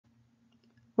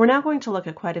We're now going to look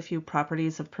at quite a few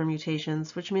properties of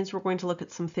permutations, which means we're going to look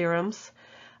at some theorems.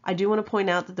 I do want to point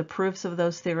out that the proofs of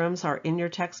those theorems are in your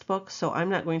textbook, so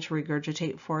I'm not going to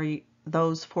regurgitate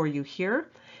those for you here.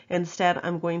 Instead,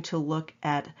 I'm going to look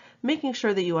at making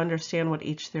sure that you understand what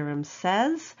each theorem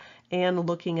says and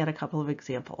looking at a couple of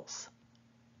examples.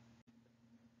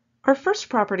 Our first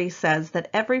property says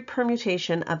that every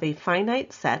permutation of a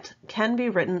finite set can be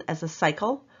written as a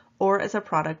cycle or as a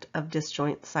product of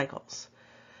disjoint cycles.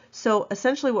 So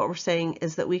essentially what we're saying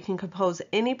is that we can compose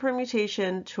any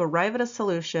permutation to arrive at a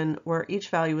solution where each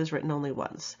value is written only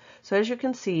once. So as you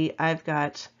can see, I've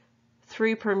got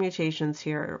 3 permutations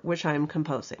here which I'm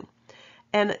composing.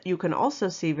 And you can also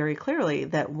see very clearly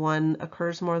that 1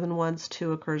 occurs more than once,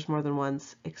 2 occurs more than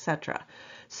once, etc.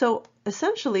 So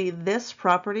essentially this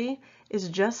property is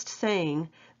just saying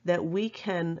that we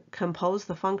can compose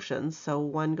the functions. So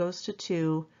 1 goes to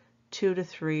 2, 2 to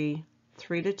 3,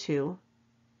 3 to 2,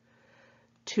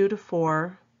 2 to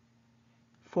 4,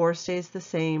 4 stays the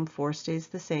same, 4 stays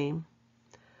the same,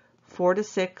 4 to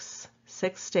 6,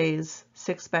 6 stays,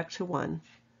 6 back to 1,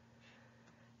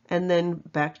 and then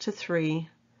back to 3,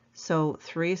 so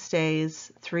 3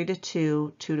 stays, 3 to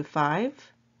 2, 2 to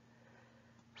 5,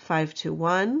 5 to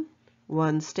 1,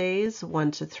 1 stays,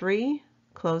 1 to 3,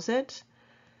 close it,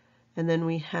 and then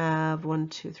we have 1,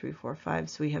 2, 3, 4, 5,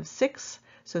 so we have 6,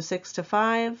 so 6 to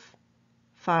 5,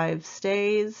 5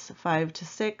 stays, 5 to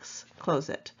 6, close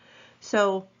it.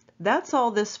 So that's all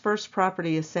this first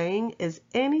property is saying, is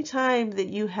anytime that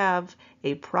you have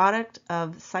a product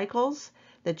of cycles,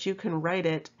 that you can write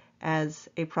it as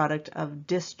a product of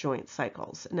disjoint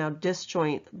cycles. Now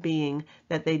disjoint being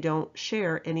that they don't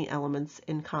share any elements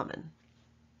in common.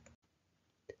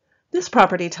 This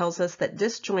property tells us that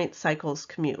disjoint cycles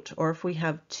commute, or if we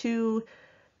have 2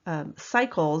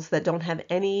 cycles that don't have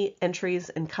any entries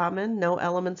in common, no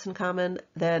elements in common,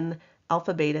 then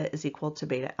alpha beta is equal to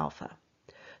beta alpha.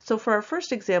 So for our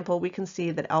first example, we can see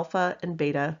that alpha and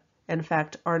beta, in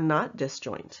fact, are not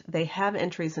disjoint. They have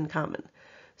entries in common.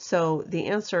 So the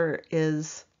answer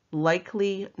is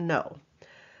likely no.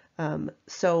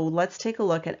 So let's take a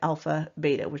look at alpha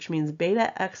beta, which means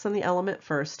beta acts on the element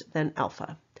first, then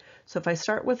alpha. So if I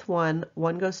start with 1,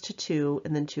 1 goes to 2,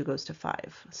 and then 2 goes to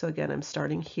 5. So again, I'm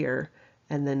starting here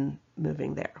and then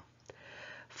moving there.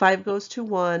 5 goes to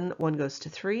 1, 1 goes to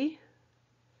 3.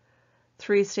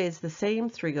 3 stays the same,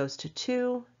 3 goes to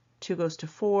 2. 2 goes to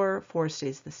 4, 4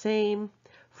 stays the same.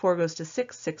 4 goes to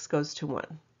 6, 6 goes to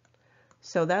 1.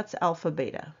 So that's alpha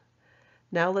beta.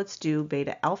 Now let's do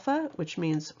beta alpha, which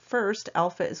means first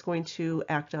alpha is going to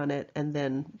act on it and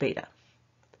then beta.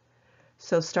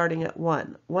 So starting at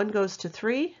 1, 1 goes to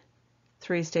 3,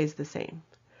 3 stays the same.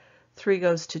 3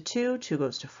 goes to 2, 2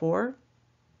 goes to 4.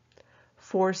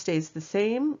 4 stays the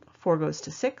same, 4 goes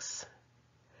to 6.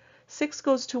 6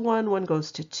 goes to 1, 1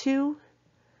 goes to 2.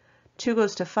 2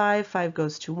 goes to 5, 5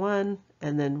 goes to 1,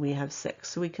 and then we have 6.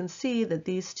 So we can see that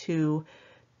these two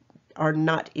are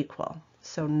not equal.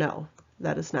 So no,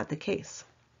 that is not the case.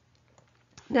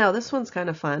 Now this one's kind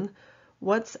of fun.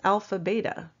 What's alpha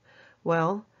beta?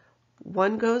 Well,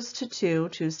 1 goes to 2,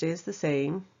 2 stays the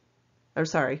same. Or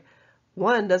sorry,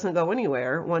 1 doesn't go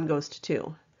anywhere, 1 goes to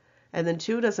 2. And then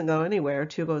 2 doesn't go anywhere,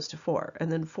 2 goes to 4.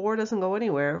 And then 4 doesn't go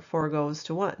anywhere, 4 goes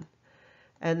to 1.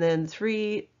 And then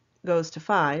 3 goes to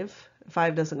 5,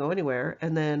 5 doesn't go anywhere.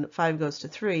 And then 5 goes to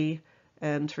 3,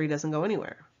 and 3 doesn't go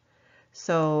anywhere.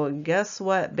 So guess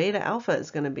what beta alpha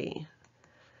is going to be?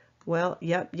 Well,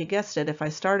 yep, you guessed it. If I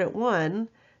start at 1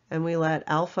 and we let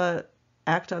alpha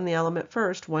act on the element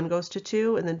first, 1 goes to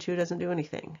 2 and then 2 doesn't do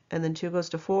anything. And then 2 goes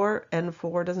to 4 and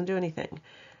 4 doesn't do anything.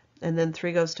 And then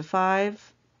 3 goes to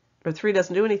 5, or 3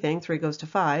 doesn't do anything, 3 goes to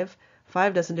 5.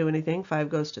 5 doesn't do anything, 5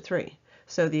 goes to 3.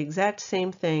 So the exact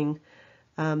same thing,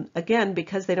 again,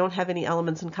 because they don't have any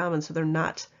elements in common, so they're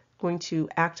not going to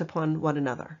act upon one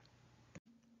another.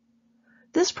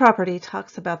 This property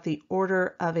talks about the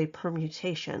order of a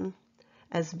permutation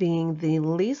as being the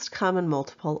least common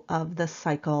multiple of the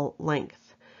cycle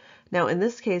length. Now in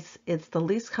this case, it's the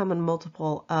least common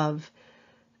multiple of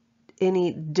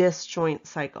any disjoint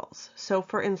cycles. So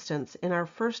for instance, in our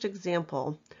first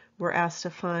example, we're asked to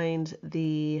find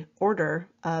the order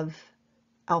of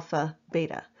alpha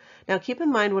beta. Now keep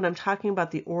in mind when I'm talking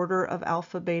about the order of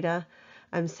alpha beta,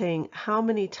 I'm saying how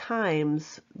many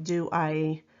times do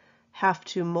I have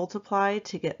to multiply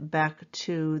to get back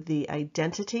to the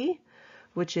identity,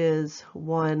 which is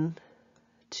 1,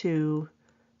 2,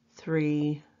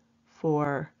 3,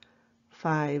 4,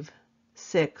 5,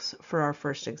 6 for our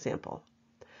first example,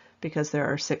 because there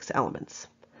are 6 elements.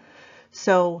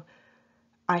 So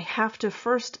I have to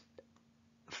first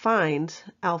find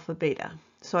alpha beta.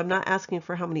 So I'm not asking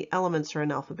for how many elements are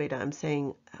in alpha beta. I'm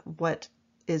saying what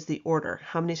is the order?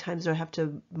 How many times do I have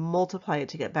to multiply it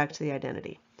to get back to the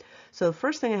identity? So the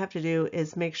first thing I have to do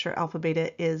is make sure alpha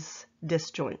beta is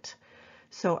disjoint.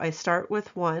 So I start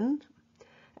with 1,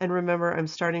 and remember I'm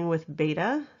starting with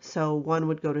beta, so 1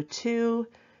 would go to 2,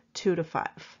 2 to 5.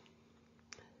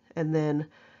 And then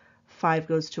 5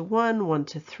 goes to 1, 1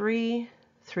 to 3,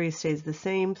 3 stays the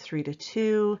same, 3 to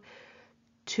 2,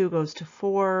 2 goes to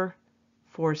 4,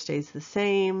 4 stays the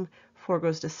same, 4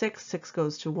 goes to 6, 6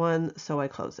 goes to 1, so I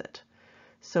close it.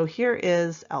 So here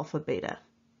is alpha beta.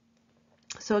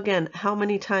 So again, how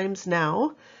many times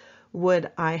now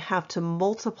would I have to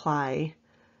multiply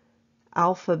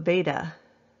alpha beta?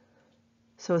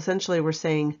 So essentially we're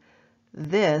saying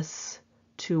this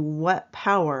to what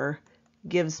power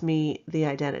gives me the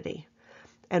identity.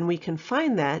 And we can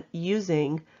find that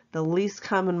using the least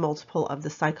common multiple of the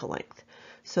cycle length.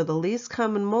 So the least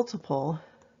common multiple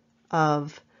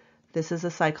of, this is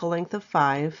a cycle length of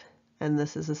 5, and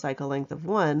this is a cycle length of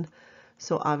 1,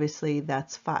 so obviously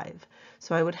that's 5.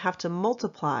 So I would have to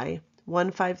multiply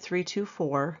 1, 5, 3, 2,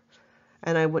 4,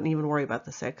 and I wouldn't even worry about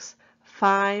the 6,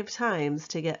 5 times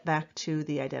to get back to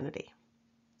the identity.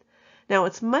 Now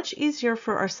it's much easier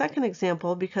for our second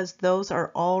example because those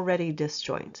are already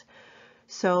disjoint.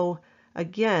 So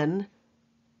again,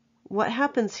 what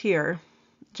happens here,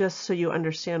 just so you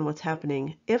understand what's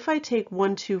happening, if I take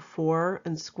 1, 2, 4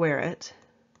 and square it,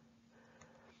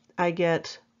 I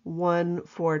get 1,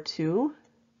 4, 2.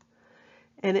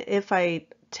 And if I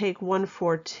take 1,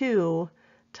 4, 2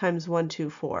 times 1, 2,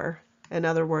 4, in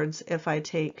other words, if I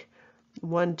take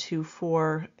 1, 2,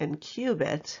 4 and cube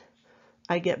it,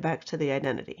 I get back to the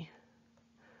identity.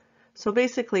 So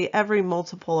basically every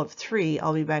multiple of 3,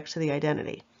 I'll be back to the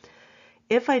identity.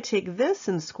 If I take this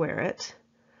and square it,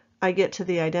 I get to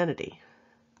the identity.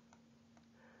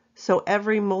 So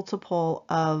every multiple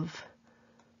of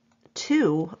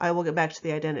 2, I will get back to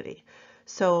the identity.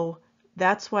 So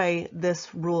that's why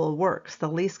this rule works. The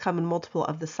least common multiple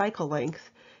of the cycle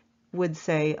length would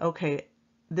say, okay,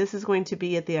 this is going to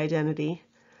be at the identity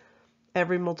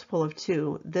every multiple of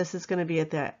 2. This is going to be at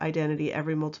the identity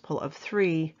every multiple of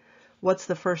 3. What's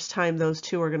the first time those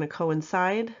two are going to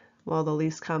coincide? Well, the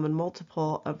least common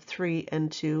multiple of 3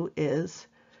 and 2 is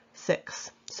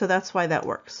 6. So that's why that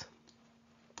works.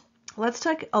 Let's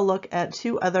take a look at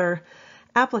 2 other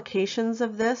applications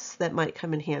of this that might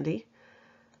come in handy.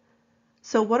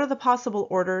 So what are the possible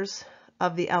orders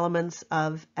of the elements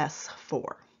of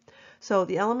S4? So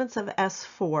the elements of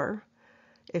S4,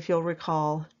 if you'll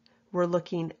recall, we're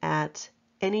looking at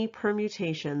any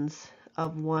permutations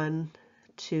of 1,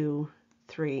 2,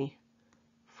 3,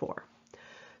 4.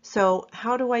 So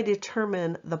how do I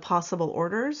determine the possible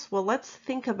orders? Well, let's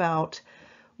think about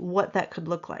what that could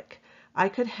look like. I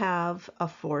could have a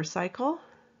 4 cycle.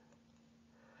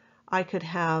 I could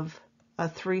have a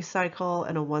 3 cycle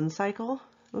and a 1 cycle.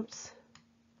 Oops.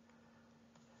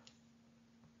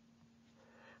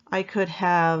 I could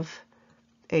have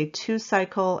a 2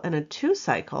 cycle and a 2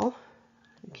 cycle.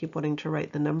 I keep wanting to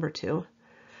write the number 2.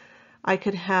 I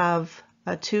could have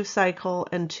a 2 cycle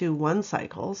and 2 1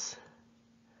 cycles.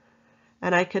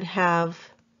 And I could have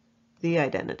the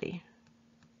identity.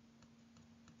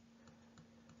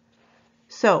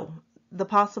 So the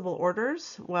possible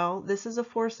orders, well, this is a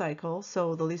 4 cycle,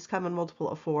 so the least common multiple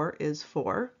of 4 is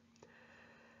 4.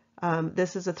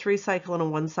 This is a 3 cycle and a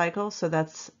 1 cycle, so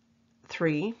that's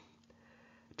 3.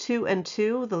 2 and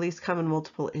 2, the least common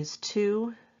multiple is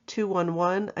 2. 2, 1,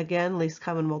 1, again, least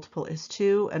common multiple is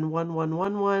 2. And 1, 1,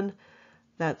 1, 1,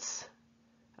 that's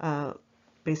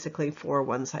basically 4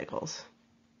 1 cycles.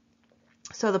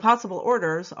 So the possible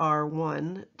orders are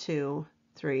 1, 2,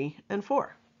 3, and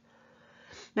 4.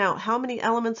 Now, how many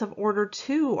elements of order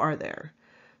 2 are there?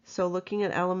 So looking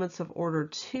at elements of order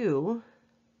 2,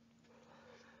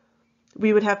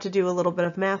 we would have to do a little bit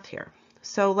of math here.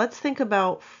 So let's think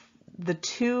about the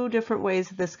 2 different ways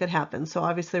that this could happen. So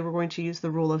obviously we're going to use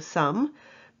the rule of sum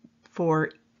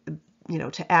for,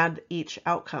 to add each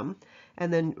outcome,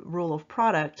 and then rule of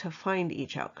product to find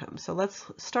each outcome. So let's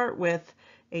start with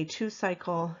a 2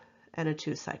 cycle and a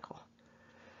 2 cycle.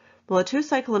 Well, a 2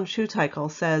 cycle and a 2 cycle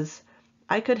says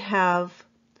I could have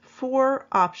 4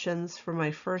 options for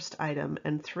my first item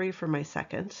and 3 for my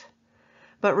second.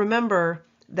 But remember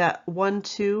that 1,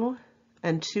 2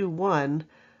 and 2, 1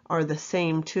 are the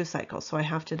same 2 cycles, so I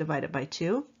have to divide it by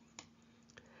 2.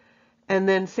 And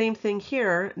then same thing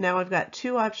here, now I've got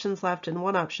 2 options left and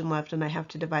 1 option left, and I have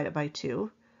to divide it by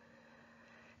 2.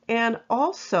 And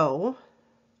also,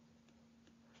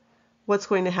 what's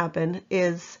going to happen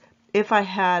is if I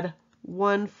had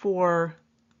 1, 4,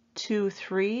 2,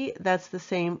 3, that's the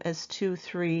same as 2,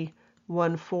 3,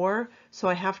 1, 4. So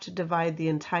I have to divide the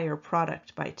entire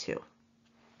product by 2.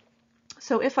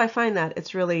 So if I find that,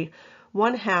 it's really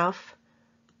 1/2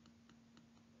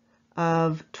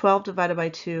 of 12 divided by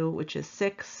 2, which is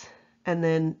 6, and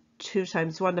then 2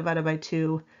 times 1 divided by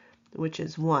 2, which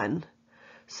is 1.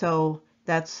 So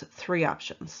that's 3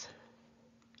 options.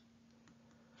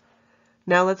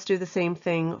 Now let's do the same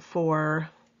thing for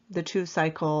the 2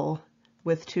 cycle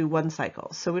with 2 1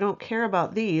 cycles. So we don't care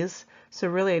about these, so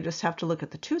really I just have to look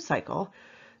at the 2 cycle.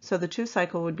 So the 2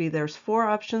 cycle would be, there's 4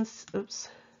 options,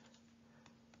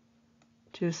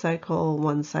 2 cycle,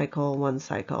 1 cycle, 1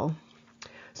 cycle.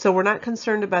 So we're not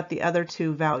concerned about the other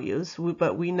 2 values,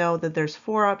 but we know that there's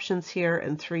 4 options here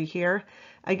and 3 here.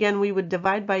 Again, we would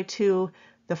divide by 2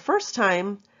 the first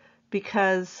time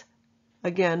because,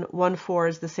 again, 1, 4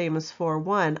 is the same as 4,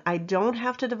 1. I don't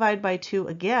have to divide by 2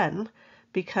 again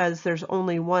because there's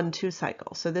only 1 2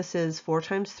 cycle. So this is 4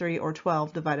 times 3, or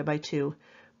 12, divided by 2,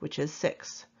 which is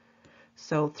 6.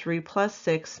 So 3 plus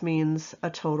 6 means a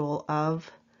total of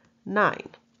 9.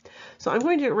 So I'm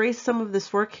going to erase some of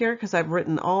this work here because I've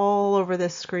written all over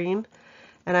this screen,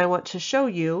 and I want to show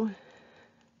you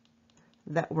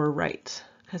that we're right,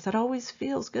 because it always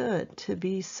feels good to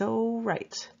be so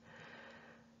right.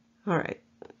 All right.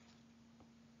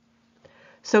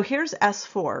 So here's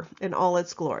S4 in all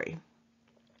its glory.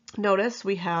 Notice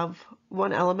we have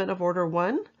one element of order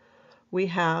 1. We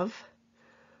have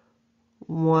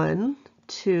 1,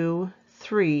 2,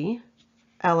 3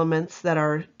 elements that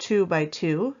are 2 by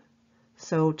 2.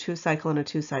 So 2 cycle and a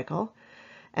 2 cycle.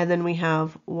 And then we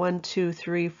have 1, 2,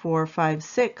 3, 4, 5,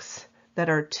 6 that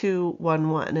are 2, 1,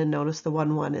 1. And notice the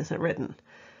 1, 1 isn't written.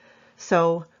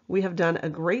 So we have done a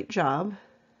great job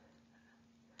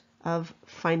of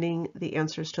finding the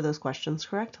answers to those questions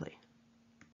correctly.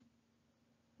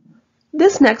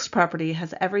 This next property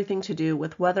has everything to do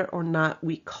with whether or not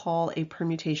we call a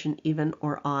permutation even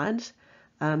or odd,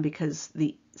 because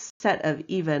the set of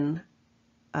even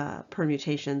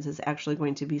permutations is actually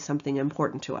going to be something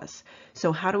important to us.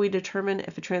 So how do we determine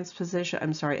if a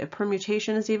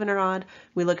permutation is even or odd?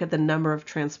 We look at the number of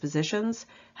transpositions.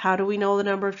 How do we know the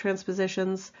number of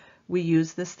transpositions? We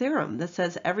use this theorem that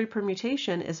says every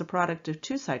permutation is a product of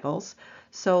 2 cycles.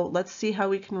 So let's see how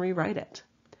we can rewrite it.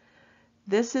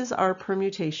 This is our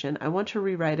permutation. I want to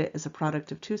rewrite it as a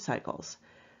product of 2 cycles.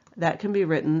 That can be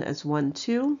written as 1,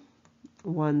 2,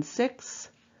 1, 6,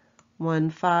 1,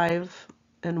 5,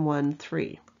 and 1,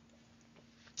 3.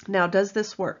 Now, does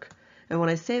this work? And when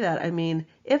I say that, I mean,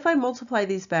 if I multiply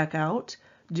these back out,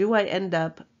 do I end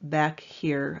up back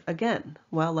here again?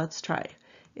 Well, let's try.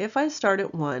 If I start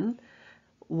at 1,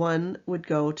 1 would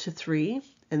go to 3,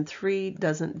 and 3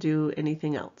 doesn't do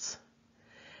anything else.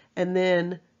 And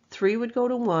then 3 would go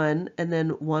to 1, and then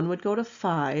 1 would go to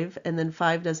 5, and then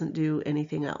 5 doesn't do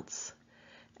anything else.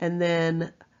 And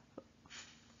then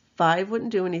 5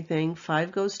 wouldn't do anything,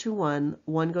 5 goes to 1,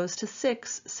 1 goes to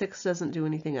 6, 6 doesn't do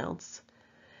anything else.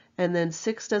 And then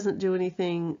 6 doesn't do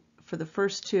anything for the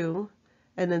first 2,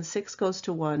 and then 6 goes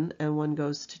to 1, and 1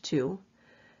 goes to 2.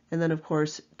 And then, of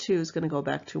course, 2 is going to go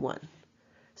back to 1.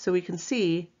 So we can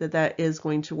see that that is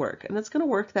going to work, and it's going to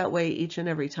work that way each and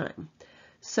every time.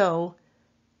 So,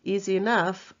 easy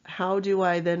enough, how do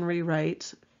I then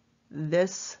rewrite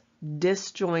this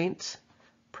disjoint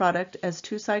product as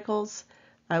 2 cycles?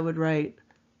 I would write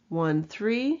 1,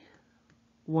 3,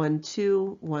 1,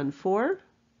 2, 1, 4,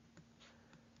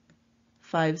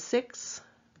 5, 6,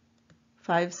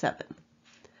 5, 7.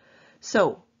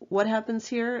 So what happens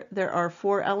here? There are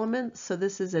 4 elements, so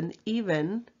this is an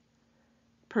even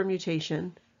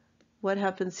permutation. What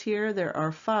happens here? There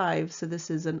are 5, so this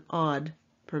is an odd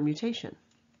permutation.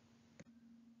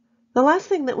 The last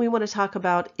thing that we want to talk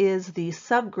about is the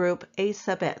subgroup A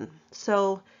sub n.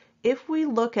 So if we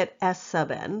look at S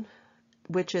sub n,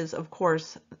 which is, of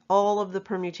course, all of the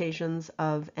permutations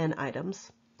of n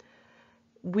items,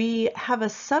 we have a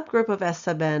subgroup of S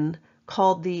sub n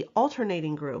called the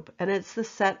alternating group, and it's the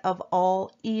set of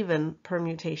all even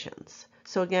permutations.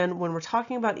 So again, when we're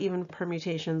talking about even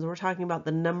permutations, we're talking about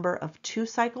the number of 2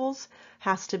 cycles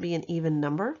has to be an even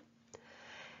number.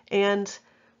 And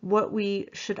what we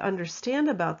should understand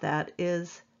about that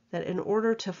is that in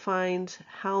order to find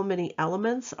how many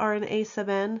elements are in A sub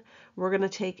n, we're going to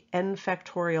take n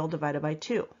factorial divided by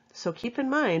 2. So keep in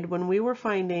mind, when we were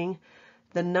finding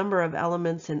the number of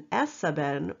elements in S sub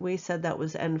n, we said that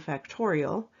was n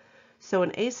factorial. So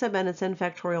in A sub n, it's n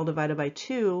factorial divided by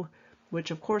 2,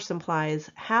 which of course implies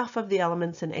half of the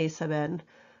elements in A sub n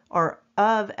or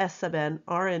of S sub n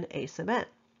are in A sub n.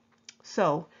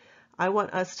 So I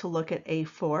want us to look at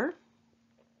A4.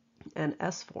 and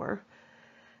S4.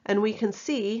 And we can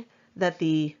see that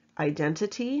the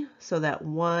identity, so that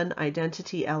one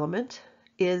identity element,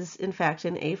 is in fact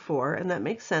in A4, and that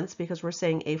makes sense because we're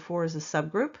saying A4 is a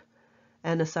subgroup,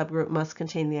 and a subgroup must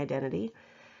contain the identity.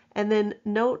 And then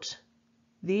note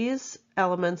these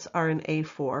elements are in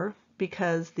A4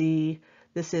 because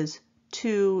this is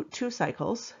two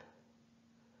cycles,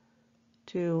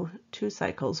 two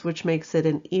cycles, which makes it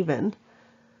an even.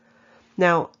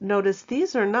 Now notice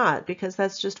these are not, because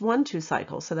that's just 1 2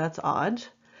 cycle, so that's odd.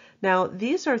 Now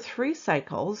these are 3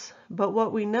 cycles, but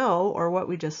what we know, or what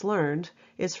we just learned,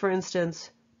 is for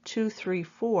instance 2 3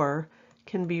 4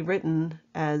 can be written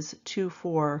as 2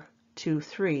 4 2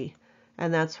 3,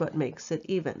 and that's what makes it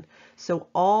even. So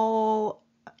all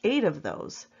 8 of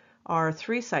those are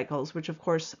 3 cycles, which of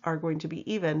course are going to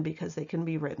be even because they can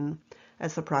be written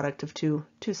as the product of two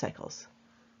cycles.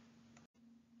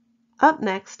 Up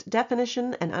next,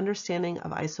 definition and understanding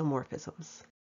of isomorphisms.